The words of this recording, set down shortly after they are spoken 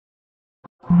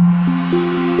The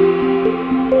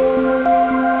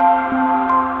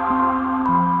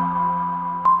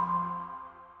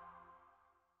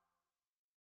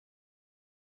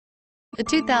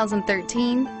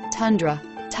 2013 Tundra.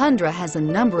 Tundra has a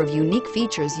number of unique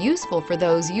features useful for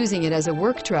those using it as a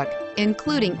work truck,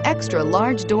 including extra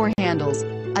large door handles,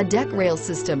 a deck rail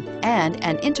system, and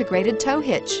an integrated tow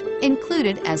hitch.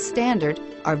 Included as standard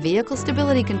are vehicle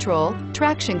stability control,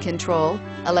 traction control,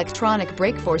 electronic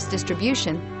brake force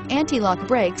distribution, anti-lock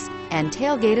brakes, and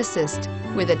tailgate assist.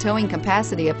 With a towing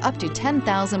capacity of up to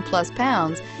 10,000 plus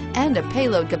pounds and a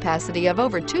payload capacity of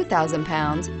over 2,000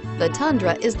 pounds, the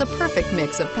Tundra is the perfect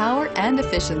mix of power and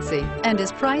efficiency and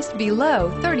is priced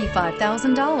below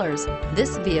 $35,000.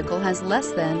 This vehicle has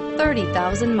less than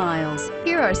 30,000 miles.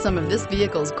 Here are some of this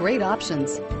vehicle's great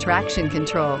options: traction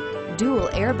control, dual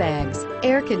airbags,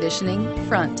 air conditioning,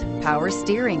 front, power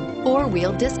steering,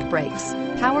 four-wheel disc brakes,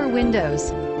 power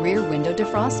windows, rear window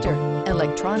defroster,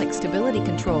 electronic stability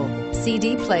control,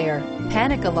 CD player,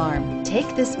 panic alarm.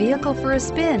 Take this vehicle for a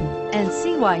spin and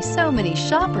see why so many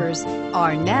shoppers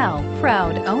are now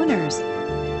proud owners.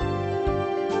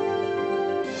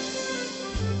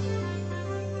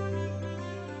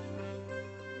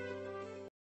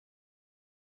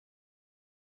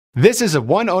 This is a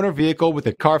one-owner vehicle with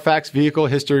a Carfax Vehicle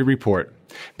History Report.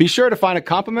 Be sure to find a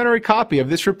complimentary copy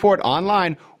of this report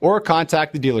online or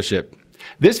contact the dealership.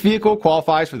 This vehicle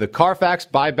qualifies for the Carfax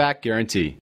Buyback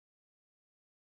Guarantee.